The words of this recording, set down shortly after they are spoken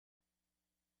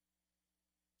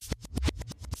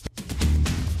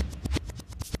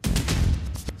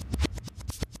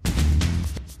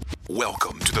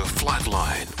Welcome to The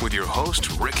Flatline with your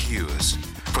host, Rick Hughes.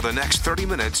 For the next 30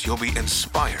 minutes, you'll be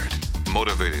inspired,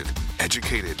 motivated,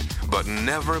 educated, but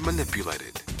never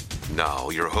manipulated. Now,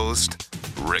 your host,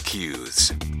 Rick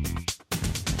Hughes.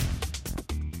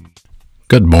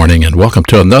 Good morning and welcome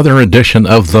to another edition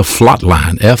of The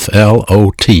Flatline,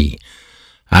 F-L-O-T.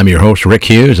 I'm your host, Rick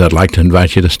Hughes. I'd like to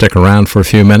invite you to stick around for a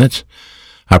few minutes.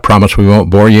 I promise we won't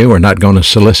bore you. We're not going to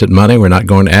solicit money. We're not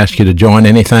going to ask you to join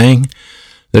anything.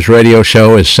 This radio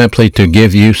show is simply to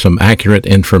give you some accurate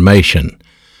information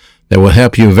that will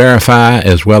help you verify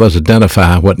as well as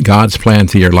identify what God's plan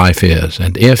for your life is.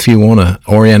 And if you want to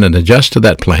orient and adjust to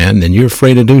that plan, then you're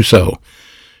free to do so.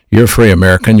 You're a free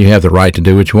American. You have the right to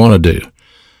do what you want to do.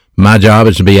 My job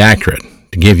is to be accurate,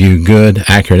 to give you good,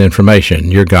 accurate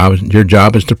information. Your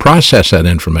job is to process that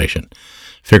information,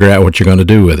 figure out what you're going to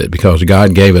do with it, because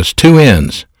God gave us two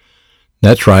ends.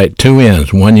 That's right, two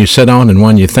ends, one you sit on and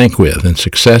one you think with. And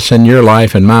success in your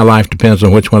life and my life depends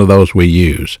on which one of those we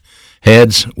use.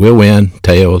 Heads, we'll win.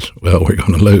 Tails, well, we're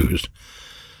going to lose.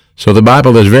 So the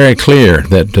Bible is very clear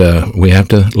that we have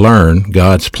to learn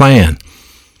God's plan.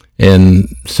 In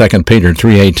 2 Peter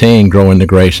 3:18, grow in the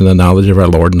grace and the knowledge of our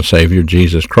Lord and Savior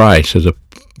Jesus Christ, is a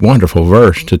wonderful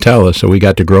verse to tell us that we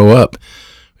got to grow up.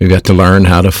 We've got to learn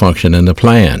how to function in the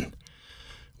plan.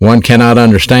 One cannot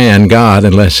understand God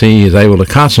unless he is able to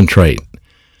concentrate.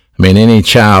 I mean, any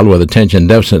child with attention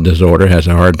deficit disorder has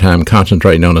a hard time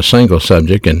concentrating on a single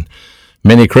subject, and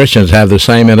many Christians have the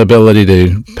same inability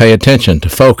to pay attention, to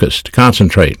focus, to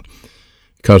concentrate,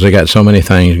 because they got so many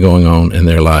things going on in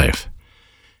their life.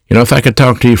 You know, if I could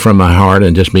talk to you from my heart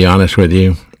and just be honest with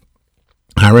you,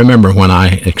 I remember when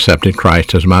I accepted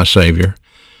Christ as my Savior.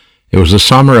 It was the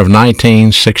summer of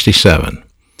 1967.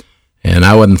 And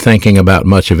I wasn't thinking about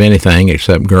much of anything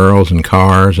except girls and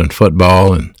cars and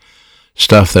football and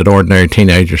stuff that ordinary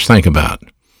teenagers think about.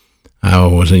 I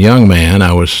was a young man.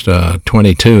 I was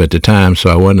 22 at the time, so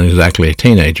I wasn't exactly a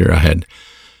teenager. I had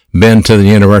been to the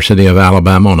University of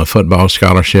Alabama on a football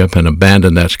scholarship and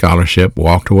abandoned that scholarship,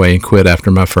 walked away and quit after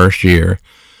my first year,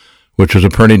 which was a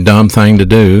pretty dumb thing to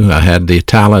do. I had the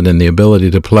talent and the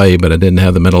ability to play, but I didn't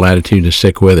have the mental attitude to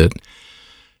stick with it.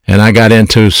 And I got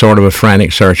into sort of a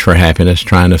frantic search for happiness,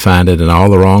 trying to find it in all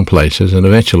the wrong places. And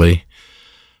eventually,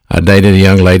 I dated a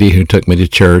young lady who took me to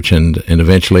church. And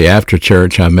eventually, after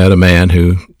church, I met a man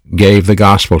who gave the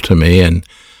gospel to me. And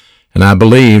I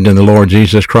believed in the Lord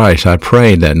Jesus Christ. I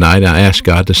prayed that night. I asked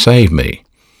God to save me.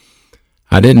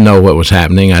 I didn't know what was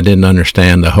happening. I didn't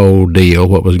understand the whole deal,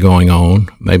 what was going on.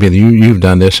 Maybe you've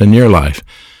done this in your life.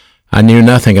 I knew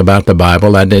nothing about the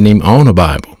Bible. I didn't even own a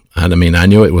Bible. I mean, I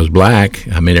knew it was black.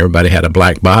 I mean, everybody had a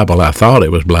black Bible. I thought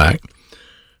it was black.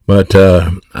 But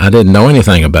I didn't know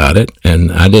anything about it,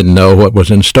 and I didn't know what was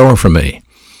in store for me.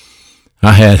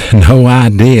 I had no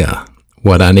idea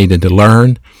what I needed to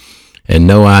learn and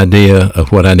no idea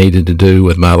of what I needed to do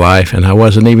with my life, and I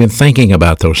wasn't even thinking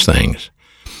about those things.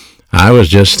 I was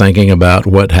just thinking about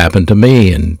what happened to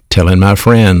me and telling my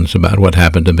friends about what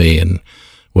happened to me, and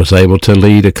was able to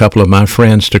lead a couple of my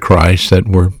friends to Christ that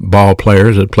were ball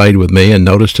players that played with me and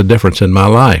noticed a difference in my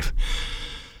life.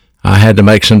 I had to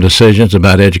make some decisions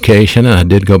about education, and I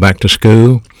did go back to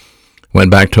school,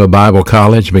 went back to a Bible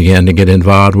college, began to get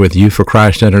involved with Youth for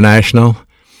Christ International,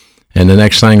 and the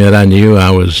next thing that I knew,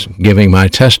 I was giving my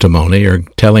testimony or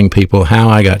telling people how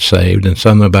I got saved and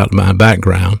something about my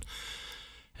background.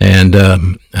 And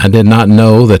I did not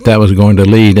know that that was going to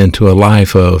lead into a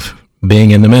life of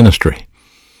being in the ministry.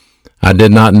 I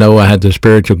did not know I had the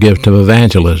spiritual gift of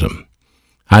evangelism.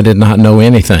 I did not know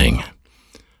anything.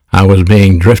 I was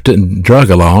being drug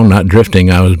along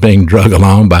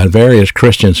by various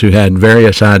Christians who had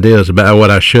various ideas about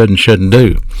what I should and shouldn't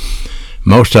do.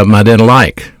 Most of them I didn't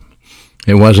like.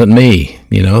 It wasn't me.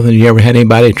 You know, have you ever had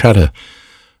anybody try to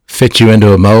fit you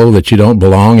into a mold that you don't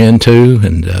belong into?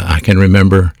 And I can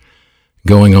remember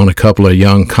going on a couple of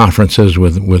young conferences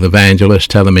with evangelists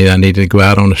telling me I needed to go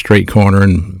out on the street corner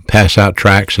and pass out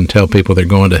tracts and tell people they're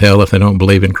going to hell if they don't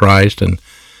believe in Christ. And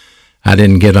I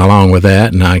didn't get along with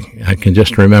that. And I can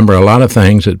just remember a lot of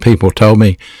things that people told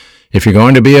me, if you're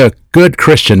going to be a good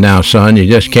Christian now, son, you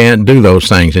just can't do those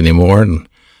things anymore. And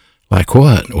like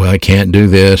what? Well, I can't do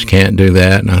this, can't do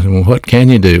that. And I said, well, what can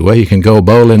you do? Well, you can go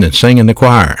bowling and sing in the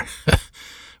choir.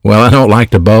 Well, I don't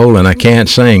like to bowl and I can't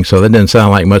sing, so that didn't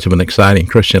sound like much of an exciting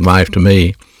Christian life to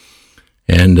me.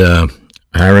 And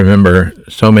I remember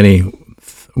so many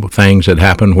things that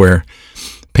happened where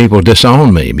people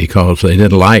disowned me because they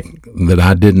didn't like that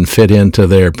I didn't fit into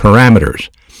their parameters.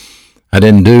 I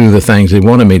didn't do the things they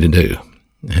wanted me to do.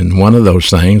 And one of those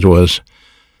things was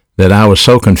that I was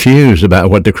so confused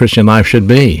about what the Christian life should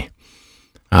be.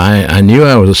 I knew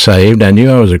I was saved, I knew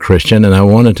I was a Christian, and I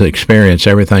wanted to experience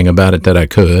everything about it that I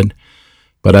could,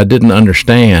 but I didn't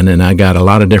understand, and I got a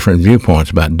lot of different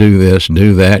viewpoints about do this,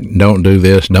 do that, don't do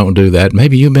this, don't do that.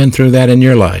 Maybe you've been through that in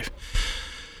your life.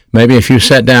 Maybe if you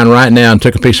sat down right now and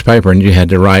took a piece of paper and you had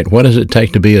to write, what does it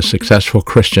take to be a successful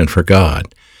Christian for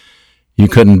God? You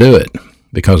couldn't do it,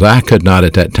 because I could not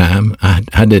at that time.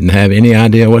 I didn't have any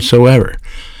idea whatsoever.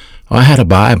 I had a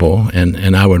Bible,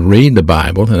 and I would read the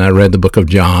Bible, and I read the book of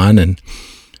John, and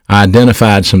I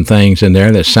identified some things in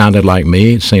there that sounded like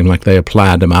me. It seemed like they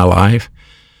applied to my life.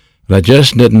 But I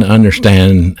just didn't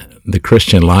understand the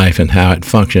Christian life and how it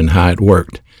functioned, how it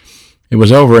worked. It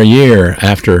was over a year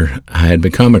after I had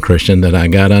become a Christian that I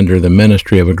got under the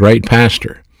ministry of a great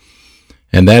pastor.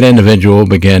 And that individual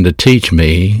began to teach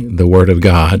me the Word of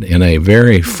God in a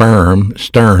very firm,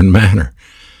 stern manner.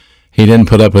 He didn't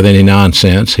put up with any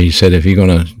nonsense. He said, if you're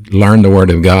going to learn the Word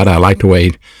of God, I like the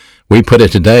way we put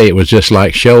it today. It was just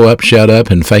like show up, shut up,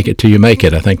 and fake it till you make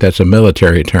it. I think that's a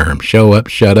military term. Show up,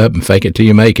 shut up, and fake it till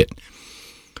you make it.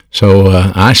 So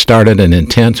I started an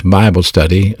intense Bible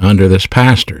study under this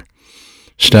pastor,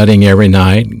 studying every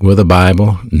night with a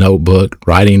Bible, notebook,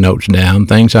 writing notes down,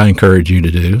 things I encourage you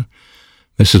to do.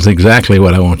 This is exactly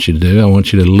what I want you to do. I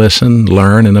want you to listen,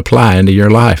 learn, and apply into your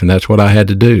life, and that's what I had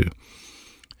to do.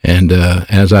 And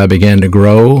as I began to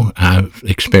grow, I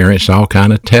experienced all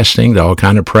kind of testing, all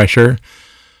kind of pressure.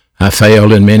 I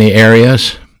failed in many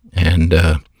areas, and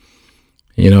I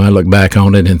look back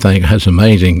on it and think, that's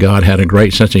amazing. God had a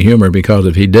great sense of humor, because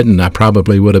if he didn't, I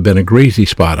probably would have been a greasy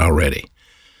spot already.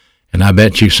 And I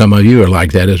bet you some of you are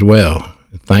like that as well.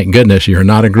 Thank goodness you're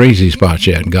not a greasy spot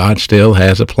yet. God still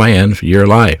has a plan for your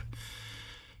life.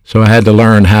 So I had to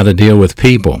learn how to deal with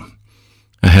people.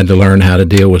 I had to learn how to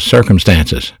deal with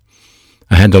circumstances.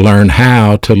 I had to learn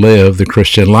how to live the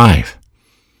Christian life.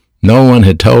 No one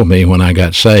had told me when I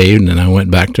got saved and I went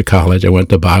back to college, I went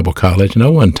to Bible college,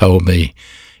 no one told me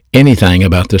anything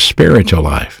about the spiritual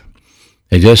life.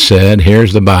 They just said,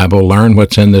 here's the Bible, learn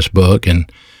what's in this book,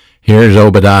 and here's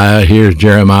Obadiah, here's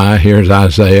Jeremiah, here's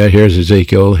Isaiah, here's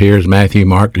Ezekiel, here's Matthew,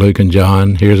 Mark, Luke, and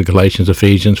John, here's Galatians,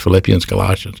 Ephesians, Philippians,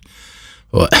 Colossians.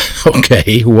 Well,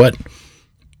 okay, what's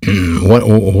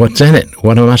in it?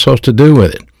 What am I supposed to do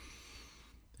with it?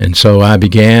 And so I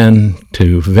began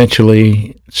to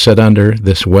eventually sit under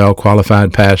this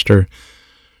well-qualified pastor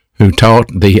who taught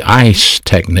the ICE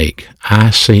technique,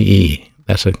 ICE.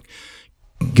 That's a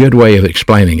good way of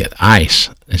explaining it.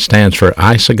 ICE. It stands for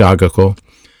isagogical,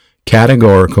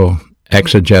 categorical,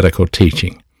 exegetical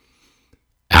teaching.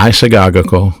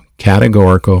 Isagogical,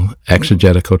 categorical,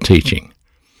 exegetical teaching.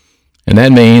 And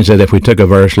that means that if we took a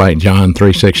verse like John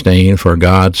 3:16, for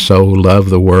God so loved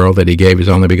the world that he gave his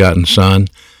only begotten Son,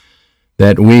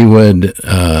 that we would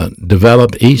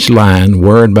develop each line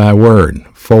word by word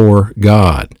for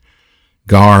God.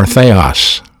 Gar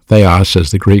theos. Theos is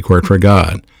the Greek word for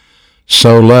God.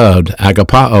 So loved,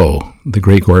 agapao, the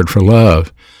Greek word for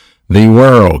love. The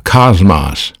world,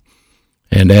 cosmos.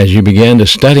 And as you begin to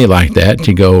study like that,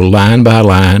 you go line by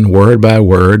line, word by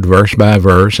word, verse by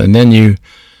verse, and then you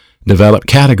develop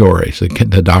categories,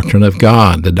 the doctrine of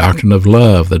God, the doctrine of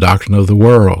love, the doctrine of the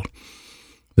world.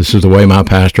 This is the way my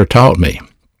pastor taught me.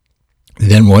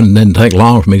 Then it didn't take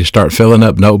long for me to start filling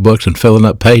up notebooks and filling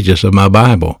up pages of my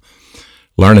Bible,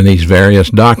 learning these various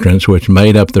doctrines which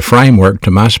made up the framework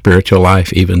to my spiritual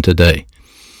life even today.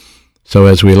 So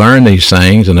as we learned these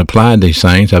things and applied these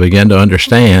things, I began to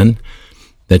understand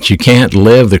that you can't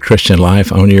live the Christian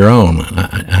life on your own.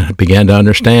 I began to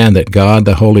understand that God,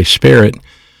 the Holy Spirit,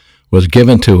 was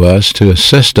given to us to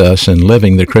assist us in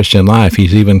living the Christian life.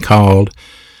 He's even called,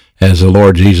 as the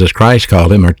Lord Jesus Christ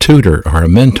called him, a tutor or a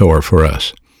mentor for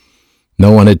us.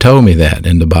 No one had told me that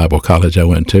in the Bible college I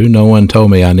went to. No one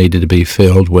told me I needed to be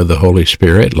filled with the Holy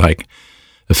Spirit, like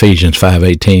Ephesians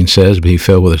 5:18 says, be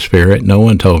filled with the Spirit. No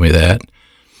one told me that.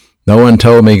 No one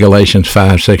told me Galatians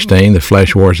 5:16, the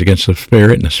flesh wars against the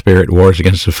Spirit and the Spirit wars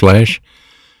against the flesh.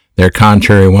 They're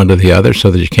contrary one to the other, so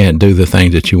that you can't do the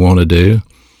things that you want to do.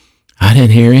 I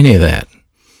didn't hear any of that.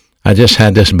 I just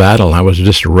had this battle. I was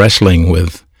just wrestling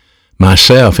with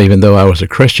myself, even though I was a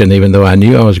Christian, even though I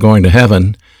knew I was going to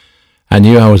heaven. I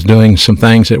knew I was doing some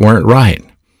things that weren't right.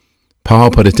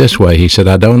 Paul put it this way. He said,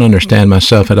 I don't understand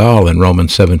myself at all in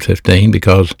Romans 7:15,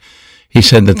 because he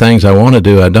said the things I want to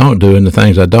do, I don't do, and the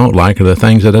things I don't like are the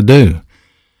things that I do.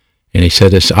 And he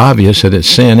said it's obvious that it's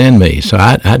sin in me. So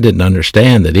I didn't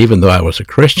understand that even though I was a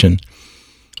Christian,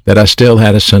 that I still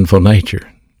had a sinful nature.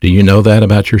 Do you know that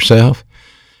about yourself?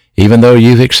 Even though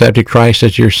you've accepted Christ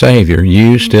as your Savior,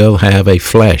 you still have a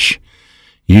flesh.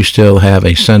 You still have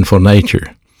a sinful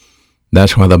nature.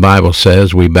 That's why the Bible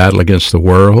says we battle against the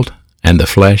world and the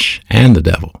flesh and the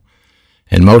devil.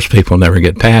 And most people never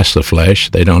get past the flesh.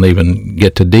 They don't even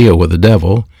get to deal with the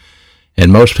devil.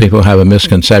 And most people have a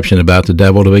misconception about the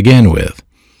devil to begin with,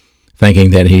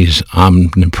 thinking that he's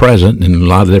omnipresent in a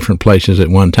lot of different places at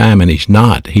one time, and he's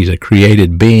not. He's a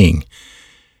created being.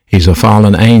 He's a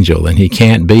fallen angel, and he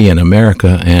can't be in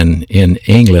America and in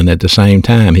England at the same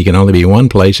time. He can only be one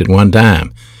place at one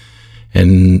time.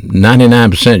 And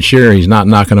 99% sure he's not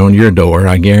knocking on your door,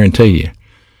 I guarantee you.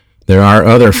 There are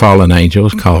other fallen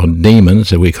angels called demons,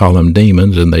 that we call them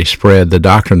demons, and they spread the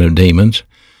doctrine of demons.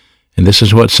 And this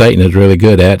is what Satan is really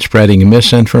good at, spreading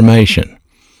misinformation.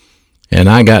 And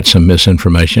I got some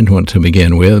misinformation to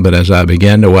begin with, but as I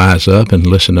began to wise up and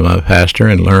listen to my pastor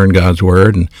and learn God's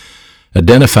Word and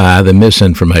identify the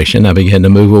misinformation, I began to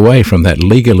move away from that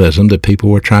legalism that people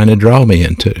were trying to draw me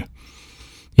into.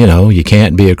 You know, you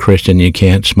can't be a Christian, you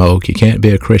can't smoke, you can't be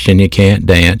a Christian, you can't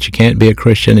dance, you can't be a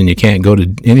Christian, and you can't go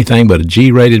to anything but a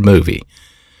G-rated movie.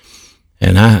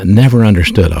 And I never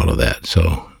understood all of that.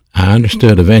 So I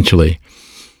understood eventually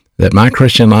that my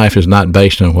Christian life is not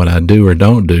based on what I do or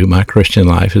don't do. My Christian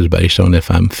life is based on if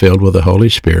I'm filled with the Holy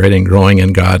Spirit and growing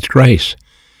in God's grace.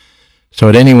 So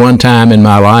at any one time in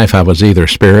my life, I was either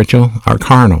spiritual or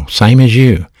carnal, same as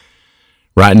you.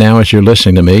 Right now, as you're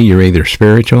listening to me, you're either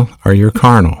spiritual or you're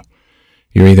carnal.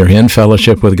 You're either in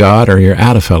fellowship with God or you're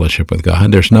out of fellowship with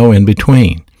God. There's no in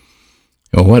between.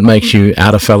 Well, what makes you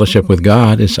out of fellowship with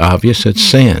God is obvious. It's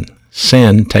sin.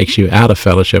 Sin takes you out of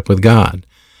fellowship with God.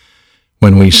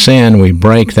 When we sin, we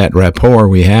break that rapport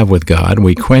we have with God.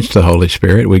 We quench the Holy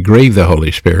Spirit. We grieve the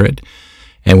Holy Spirit.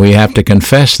 And we have to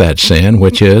confess that sin,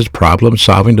 which is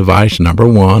problem-solving device number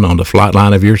 1 on the flat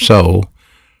line of your soul,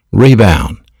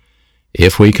 rebound.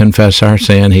 If we confess our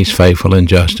sin, he's faithful and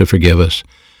just to forgive us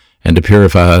and to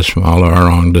purify us from all of our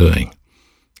wrongdoing.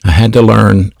 I had to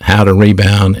learn how to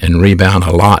rebound and rebound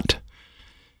a lot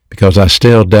because I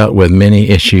still dealt with many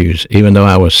issues. Even though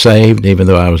I was saved, even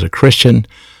though I was a Christian,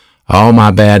 all my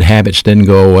bad habits didn't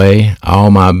go away.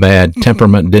 All my bad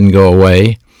temperament didn't go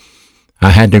away. I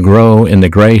had to grow in the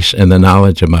grace and the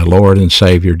knowledge of my Lord and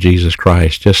Savior, Jesus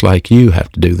Christ, just like you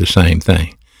have to do the same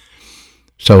thing.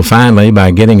 So finally, by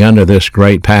getting under this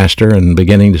great pastor and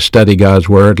beginning to study God's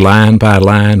Word line by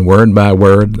line, word by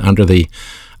word, under the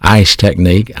ICE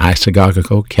technique,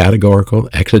 isagogical, categorical,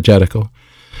 exegetical,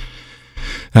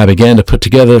 I began to put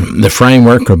together the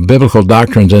framework of biblical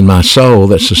doctrines in my soul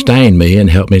that sustained me and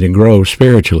helped me to grow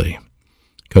spiritually.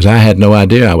 Because I had no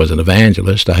idea I was an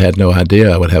evangelist. I had no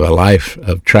idea I would have a life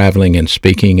of traveling and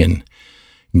speaking and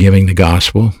giving the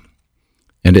gospel.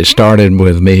 And it started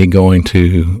with me going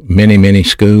to many, many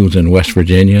schools in West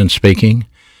Virginia and speaking,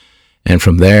 and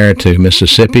from there to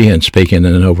Mississippi and speaking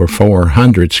in over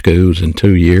 400 schools in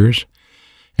 2 years,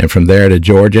 and from there to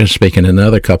Georgia, speaking in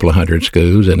another couple of hundred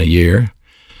schools in a year.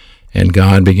 And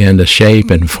God began to shape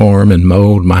and form and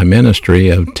mold my ministry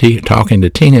of talking to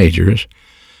teenagers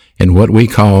in what we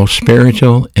call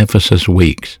spiritual emphasis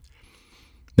weeks.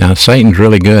 Now, Satan's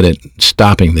really good at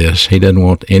stopping this. He doesn't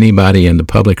want anybody in the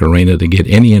public arena to get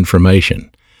any information.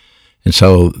 And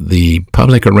so the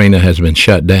public arena has been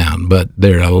shut down, but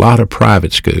there are a lot of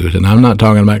private schools, and I'm not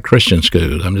talking about Christian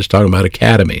schools. I'm just talking about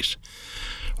academies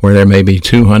where there may be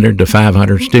 200 to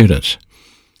 500 students.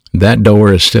 That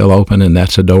door is still open, and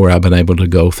that's a door I've been able to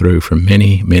go through for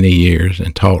many, many years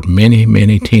and taught many,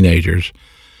 many teenagers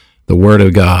the Word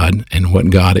of God and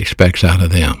what God expects out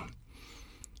of them.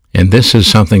 And this is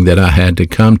something that I had to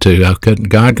come to.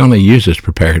 God only uses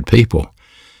prepared people.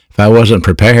 If I wasn't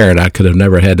prepared, I could have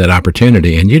never had that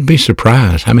opportunity. And you'd be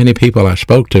surprised how many people I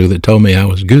spoke to that told me I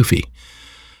was goofy.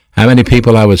 How many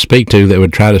people I would speak to that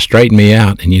would try to straighten me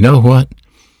out. And you know what?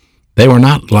 They were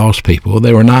not lost people.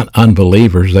 They were not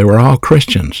unbelievers. They were all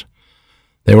Christians.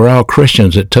 They were all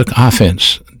Christians that took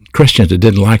offense. Christians that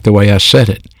didn't like the way I said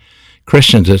it.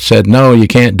 Christians that said, no, you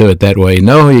can't do it that way.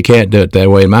 No, you can't do it that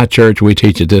way. In my church, we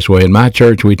teach it this way. In my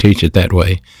church, we teach it that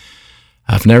way.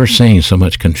 I've never seen so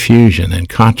much confusion and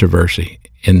controversy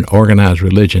in organized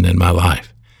religion in my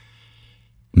life.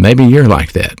 Maybe you're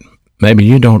like that. Maybe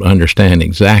you don't understand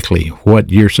exactly what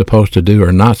you're supposed to do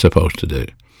or not supposed to do.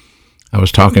 I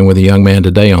was talking with a young man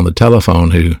today on the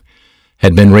telephone who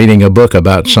had been reading a book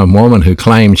about some woman who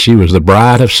claimed she was the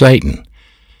bride of Satan.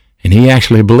 And he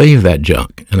actually believed that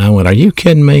junk. And I went, are you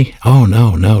kidding me? Oh,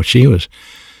 no, she was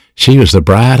the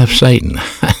bride of Satan.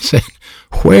 I said,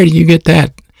 where do you get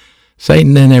that?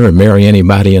 Satan didn't ever marry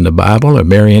anybody in the Bible or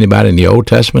marry anybody in the Old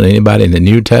Testament, anybody in the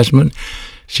New Testament.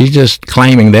 She's just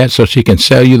claiming that so she can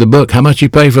sell you the book. How much you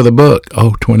pay for the book?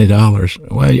 Oh,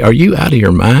 $20. Well, are you out of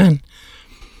your mind?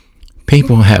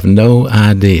 People have no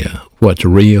idea what's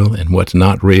real and what's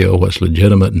not real, what's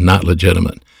legitimate and not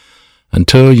legitimate,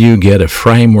 until you get a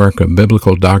framework of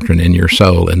biblical doctrine in your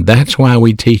soul. And that's why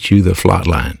we teach you the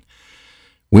Flatline.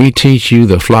 We teach you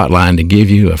the Flatline to give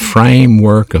you a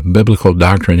framework of biblical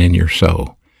doctrine in your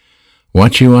soul.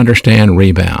 Once you understand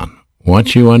rebound,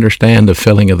 once you understand the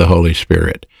filling of the Holy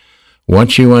Spirit,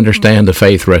 once you understand the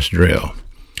faith rest drill,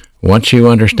 once you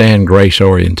understand grace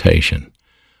orientation,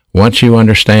 once you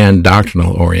understand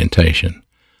doctrinal orientation,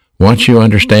 once you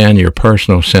understand your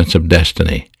personal sense of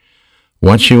destiny,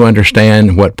 once you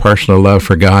understand what personal love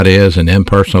for God is and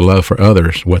impersonal love for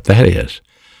others, what that is,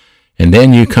 and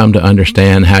then you come to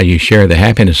understand how you share the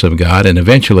happiness of God and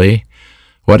eventually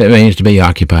what it means to be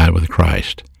occupied with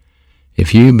Christ.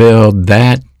 If you build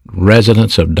that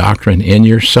residence of doctrine in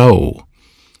your soul,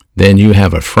 then you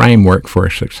have a framework for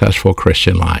a successful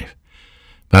Christian life.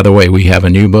 By the way, we have a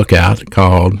new book out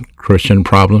called Christian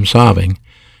Problem Solving,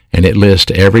 and it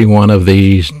lists every one of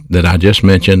these that I just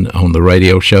mentioned on the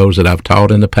radio shows that I've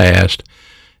taught in the past.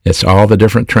 It's all the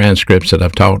different transcripts that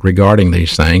I've taught regarding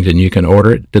these things, and you can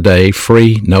order it today,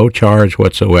 free, no charge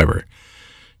whatsoever.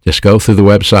 Just go through the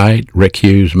website,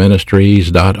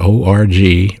 rickhughesministries.org,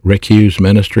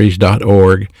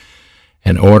 rickhughesministries.org,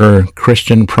 and order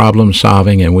Christian Problem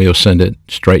Solving, and we'll send it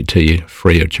straight to you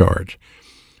free of charge.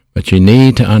 But you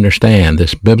need to understand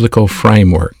this biblical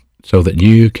framework so that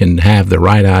you can have the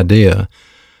right idea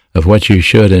of what you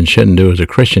should and shouldn't do as a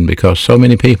Christian, because so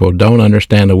many people don't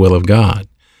understand the will of God.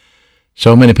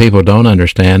 So many people don't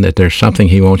understand that there's something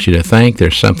He wants you to think,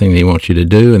 there's something He wants you to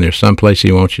do, and there's some place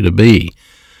He wants you to be.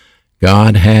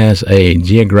 God has a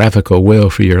geographical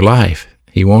will for your life.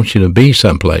 He wants you to be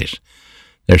someplace.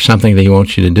 There's something that He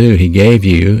wants you to do. He gave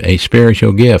you a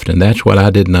spiritual gift, and that's what I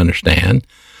didn't understand.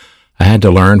 I had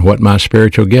to learn what my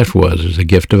spiritual gift was. It was a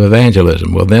gift of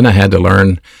evangelism. Well, then I had to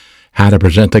learn how to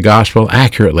present the gospel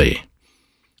accurately.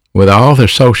 With all the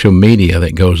social media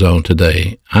that goes on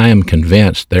today, I am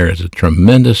convinced there is a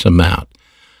tremendous amount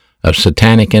of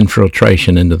satanic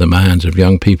infiltration into the minds of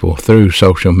young people through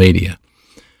social media.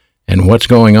 And what's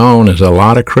going on is a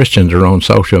lot of Christians are on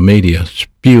social media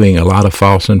spewing a lot of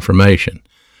false information.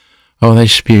 Oh, they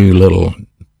spew little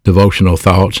devotional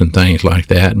thoughts and things like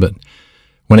that, but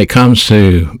when it comes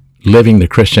to living the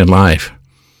Christian life,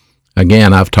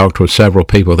 again, I've talked with several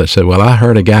people that said, well, I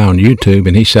heard a guy on YouTube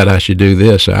and he said I should do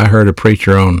this. I heard a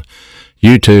preacher on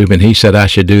YouTube and he said I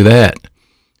should do that.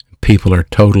 People are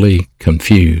totally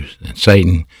confused, and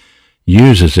Satan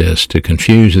uses this to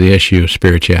confuse the issue of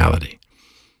spirituality.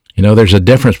 You know, there's a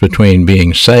difference between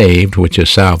being saved, which is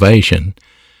salvation,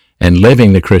 and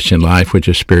living the Christian life, which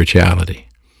is spirituality.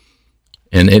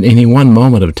 And at any one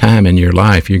moment of time in your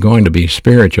life, you're going to be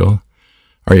spiritual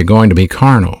or you're going to be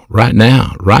carnal. Right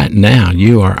now,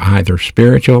 you are either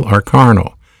spiritual or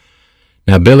carnal.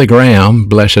 Now, Billy Graham,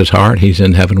 bless his heart, he's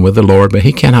in heaven with the Lord, but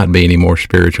he cannot be any more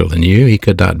spiritual than you. He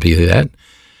could not be that.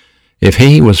 If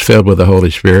he was filled with the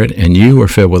Holy Spirit and you were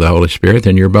filled with the Holy Spirit,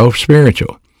 then you're both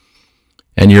spiritual.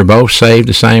 And you're both saved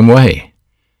the same way.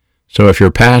 So if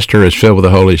your pastor is filled with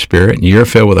the Holy Spirit and you're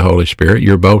filled with the Holy Spirit,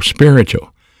 you're both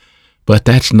spiritual. But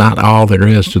that's not all there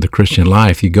is to the Christian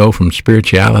life. You go from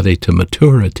spirituality to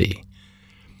maturity.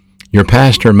 Your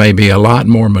pastor may be a lot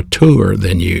more mature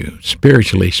than you,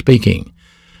 spiritually speaking.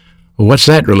 Well, what's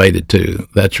that related to?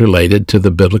 That's related to the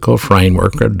biblical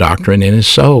framework or doctrine in his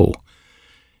soul.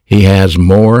 He has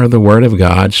more of the Word of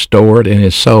God stored in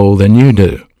his soul than you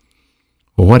do.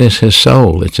 Well, what is his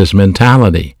soul? It's his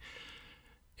mentality.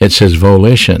 It's his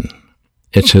volition.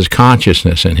 It's his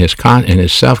consciousness and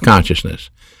his self-consciousness.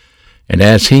 And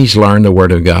as he's learned the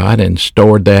Word of God and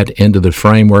stored that into the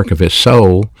framework of his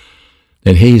soul,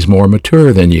 then he's more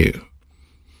mature than you.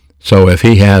 So if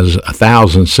he has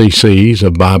 1,000 cc's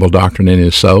of Bible doctrine in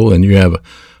his soul and you have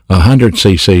 100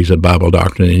 cc's of Bible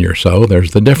doctrine in your soul,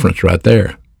 there's the difference right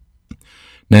there.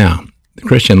 Now, the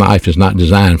Christian life is not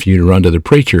designed for you to run to the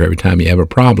preacher every time you have a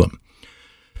problem.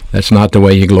 That's not the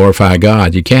way you glorify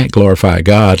God. You can't glorify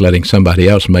God letting somebody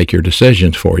else make your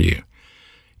decisions for you.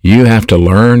 You have to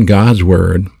learn God's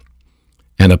Word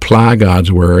and apply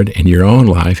God's Word in your own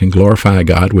life and glorify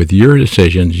God with your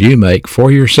decisions you make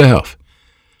for yourself.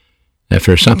 If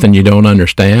there's something you don't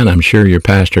understand, I'm sure your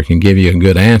pastor can give you a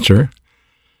good answer,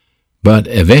 but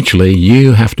eventually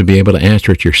you have to be able to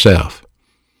answer it yourself,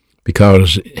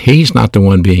 because he's not the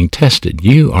one being tested.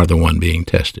 You are the one being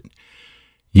tested.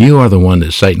 You are the one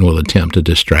that Satan will attempt to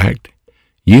distract.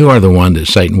 You are the one that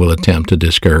Satan will attempt to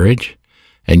discourage.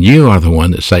 And you are the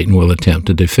one that Satan will attempt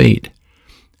to defeat.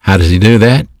 How does he do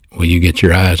that? Well, you get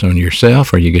your eyes on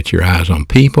yourself, or you get your eyes on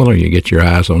people, or you get your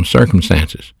eyes on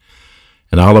circumstances.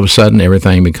 And all of a sudden,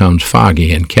 everything becomes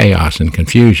foggy and chaos and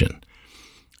confusion.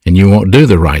 And you won't do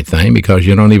the right thing because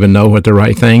you don't even know what the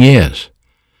right thing is.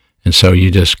 And so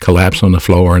you just collapse on the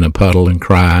floor in a puddle and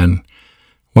cry, and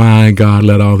why, God,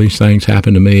 let all these things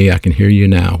happen to me? I can hear you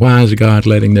now. Why is God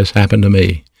letting this happen to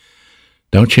me?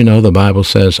 Don't you know the Bible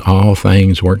says all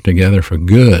things work together for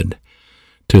good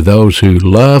to those who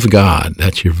love God?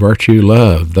 That's your virtue,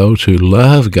 love. Those who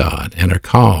love God and are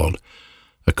called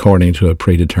according to a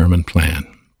predetermined plan.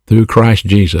 Through Christ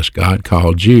Jesus, God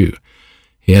called you.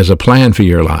 He has a plan for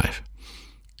your life.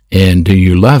 And do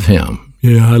you love him?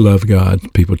 Yeah, I love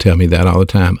God. People tell me that all the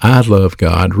time. I love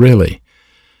God, really.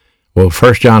 Well,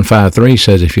 1 John 5:3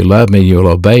 says, if you love me, you will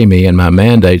obey me, and my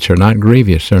mandates are not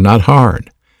grievous, they're not hard.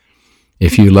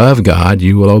 If you love God,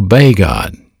 you will obey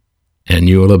God, and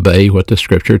you will obey what the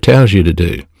Scripture tells you to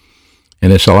do.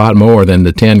 And it's a lot more than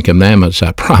the 10 Commandments,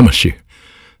 I promise you.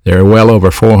 There are well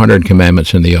over 400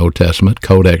 commandments in the Old Testament,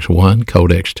 Codex 1,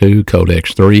 Codex 2,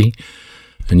 Codex 3,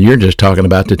 and you're just talking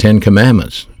about the 10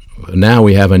 Commandments. Now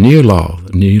we have a new law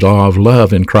of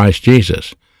love in Christ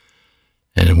Jesus.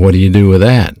 And what do you do with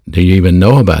that? Do you even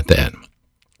know about that?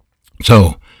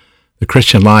 So the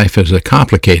Christian life is a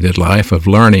complicated life of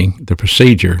learning the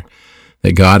procedure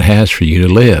that God has for you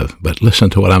to live. But listen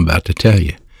to what I'm about to tell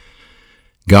you.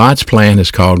 God's plan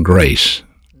is called grace,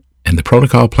 and the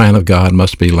protocol plan of God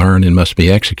must be learned and must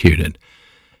be executed.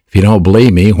 If you don't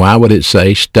believe me, why would it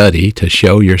say study to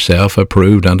show yourself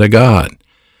approved unto God?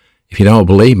 If you don't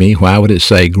believe me, why would it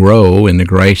say grow in the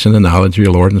grace and the knowledge of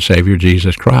your Lord and Savior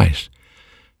Jesus Christ?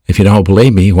 If you don't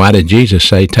believe me, why did Jesus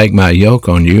say, take my yoke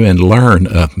on you and learn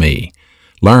of me?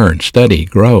 Learn, study,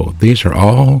 grow. These are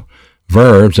all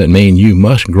verbs that mean you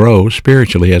must grow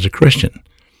spiritually as a Christian.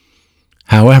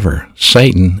 However,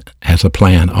 Satan has a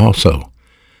plan also.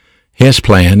 His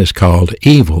plan is called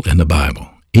evil in the Bible,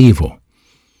 evil.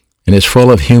 And it's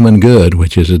full of human good,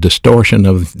 which is a distortion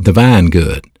of divine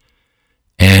good.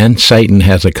 And Satan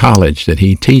has a college that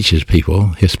he teaches people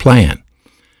his plan.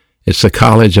 It's the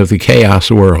college of the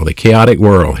chaos world, the chaotic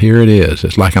world. Here it is.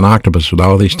 It's like an octopus with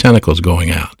all these tentacles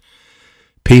going out.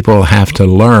 People have to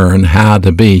learn how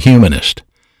to be humanist.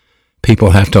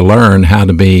 People have to learn how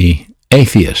to be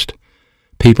atheist.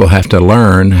 People have to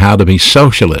learn how to be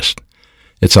socialist.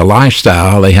 It's a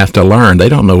lifestyle they have to learn. They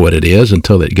don't know what it is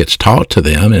until it gets taught to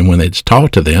them. And when it's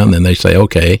taught to them, then they say,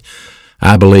 okay,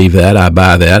 I believe that, I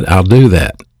buy that, I'll do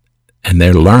that. And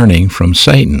they're learning from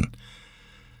Satan.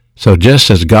 So just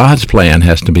as God's plan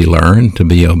has to be learned to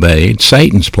be obeyed,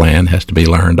 Satan's plan has to be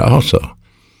learned also.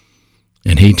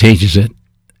 And he teaches it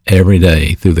every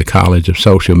day through the college of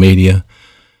social media.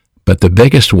 But the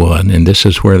biggest one, and this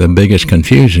is where the biggest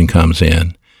confusion comes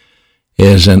in,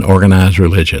 is an organized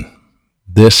religion.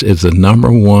 This is the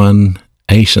number one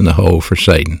ace in the hole for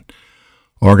Satan,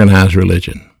 organized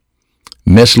religion.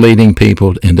 Misleading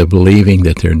people into believing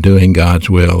that they're doing God's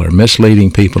will, or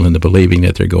misleading people into believing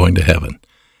that they're going to heaven.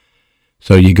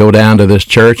 So you go down to this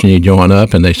church and you join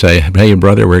up and they say, hey,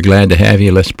 brother, we're glad to have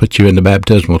you. Let's put you in the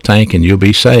baptismal tank and you'll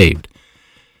be saved.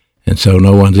 And so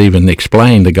no one's even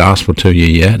explained the gospel to you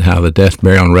yet, how the death,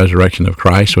 burial, and resurrection of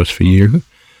Christ was for you,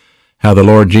 how the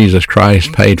Lord Jesus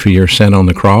Christ paid for your sin on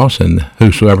the cross, and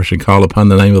whosoever should call upon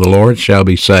the name of the Lord shall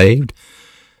be saved.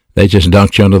 They just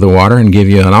dunked you under the water and give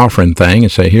you an offering thing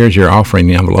and say, here's your offering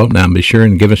envelope. Now be sure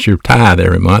and give us your tithe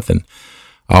every month, and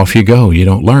off you go. You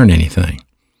don't learn anything.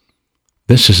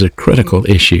 This is a critical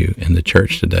issue in the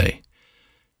church today.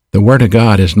 The Word of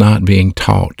God is not being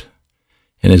taught.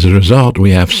 And as a result,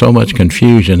 we have so much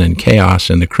confusion and chaos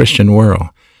in the Christian world.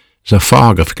 It's a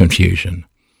fog of confusion.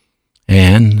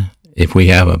 And if we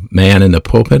have a man in the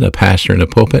pulpit, a pastor in the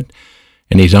pulpit,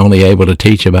 and he's only able to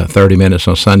teach about 30 minutes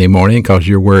on Sunday morning because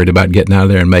you're worried about getting out of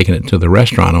there and making it to the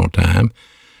restaurant on time,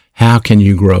 how can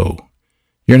you grow?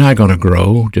 You're not going to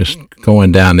grow just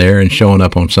going down there and showing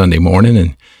up on Sunday morning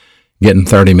and getting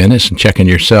 30 minutes and checking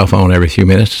your cell phone every few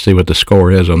minutes to see what the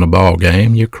score is on the ball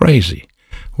game. You're crazy.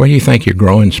 Where do you think you're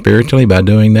growing spiritually by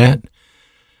doing that?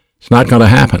 It's not going to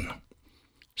happen.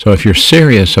 So if you're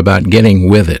serious about getting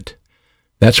with it,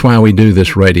 that's why we do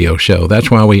this radio show. That's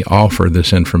why we offer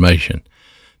this information.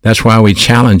 That's why we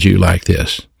challenge you like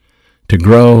this, to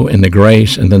grow in the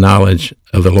grace and the knowledge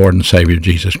of the Lord and Savior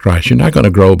Jesus Christ. You're not going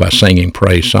to grow by singing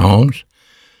praise songs.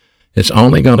 It's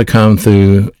only going to come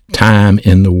through time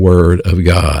in the Word of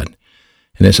God.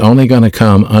 And it's only going to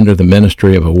come under the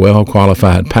ministry of a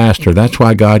well-qualified pastor. That's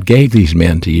why God gave these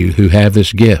men to you who have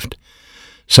this gift,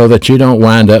 so that you don't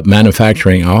wind up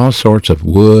manufacturing all sorts of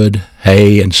wood,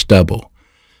 hay, and stubble.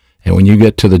 And when you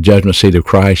get to the judgment seat of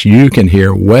Christ, you can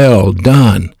hear, well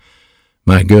done,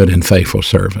 my good and faithful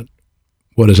servant.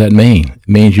 What does that mean? It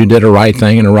means you did a right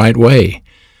thing in the right way. It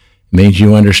means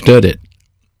you understood it.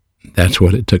 That's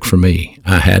what it took for me.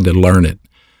 I had to learn it.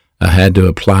 I had to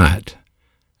apply it.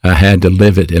 I had to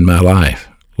live it in my life,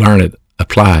 learn it,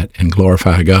 apply it, and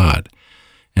glorify God.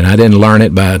 And I didn't learn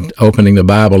it by opening the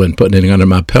Bible and putting it under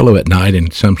my pillow at night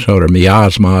in some sort of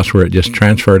miasmos where it just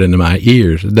transferred into my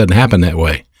ears. It doesn't happen that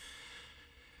way.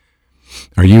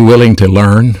 Are you willing to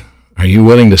learn? Are you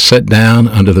willing to sit down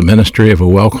under the ministry of a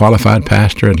well-qualified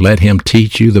pastor and let him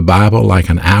teach you the Bible like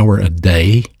an hour a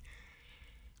day?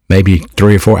 Maybe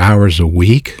 3 or 4 hours a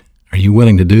week? Are you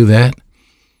willing to do that?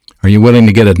 Are you willing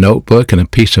to get a notebook and a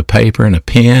piece of paper and a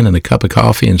pen and a cup of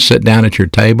coffee and sit down at your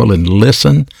table and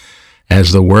listen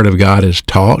as the Word of God is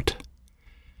taught?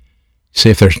 See,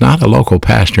 if there's not a local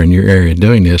pastor in your area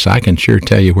doing this, I can sure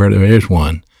tell you where there is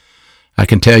one. I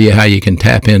can tell you how you can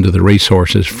tap into the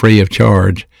resources free of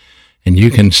charge, and you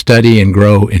can study and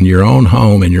grow in your own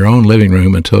home, in your own living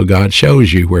room, until God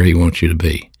shows you where He wants you to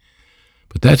be.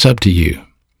 But that's up to you.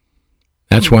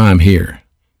 That's why I'm here,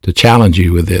 to challenge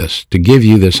you with this, to give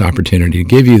you this opportunity, to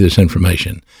give you this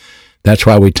information. That's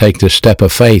why we take this step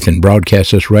of faith and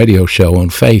broadcast this radio show on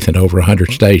faith in over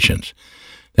 100 stations.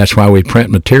 That's why we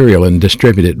print material and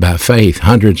distribute it by faith,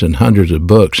 hundreds and hundreds of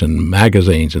books and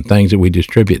magazines and things that we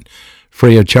distribute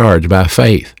free of charge by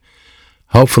faith.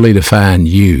 Hopefully to find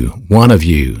you, one of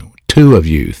you, two of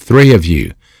you, three of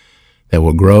you, that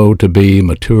will grow to be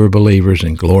mature believers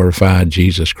and glorify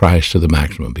Jesus Christ to the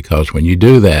maximum. Because when you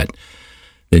do that,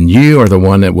 then you are the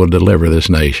one that will deliver this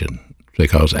nation.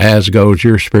 Because as goes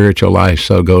your spiritual life,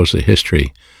 so goes the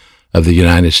history of the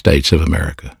United States of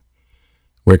America.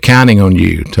 We're counting on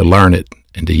you to learn it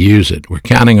and to use it. We're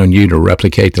counting on you to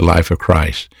replicate the life of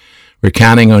Christ. We're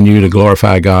counting on you to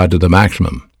glorify God to the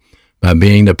maximum by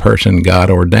being the person God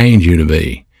ordained you to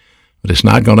be. But it's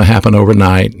not going to happen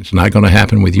overnight. It's not going to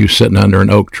happen with you sitting under an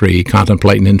oak tree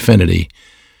contemplating infinity.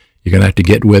 You're going to have to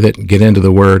get with it, get into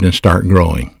the Word, and start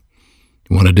growing.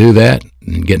 You want to do that?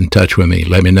 And get in touch with me.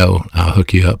 Let me know. I'll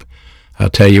hook you up. I'll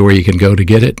tell you where you can go to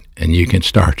get it, and you can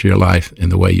start your life in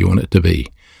the way you want it to be.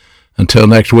 Until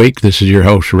next week, this is your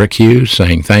host, Rick Hughes,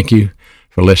 saying thank you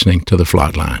for listening to The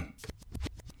Flatline.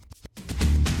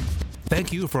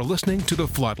 Thank you for listening to The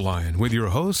Flatline with your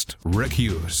host, Rick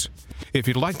Hughes. If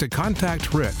you'd like to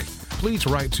contact Rick, please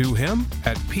write to him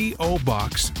at P.O.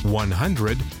 Box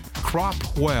 100,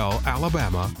 Cropwell,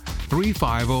 Alabama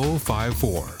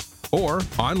 35054, or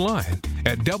online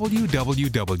at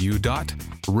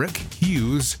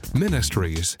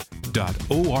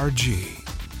www.rickhughesministries.org.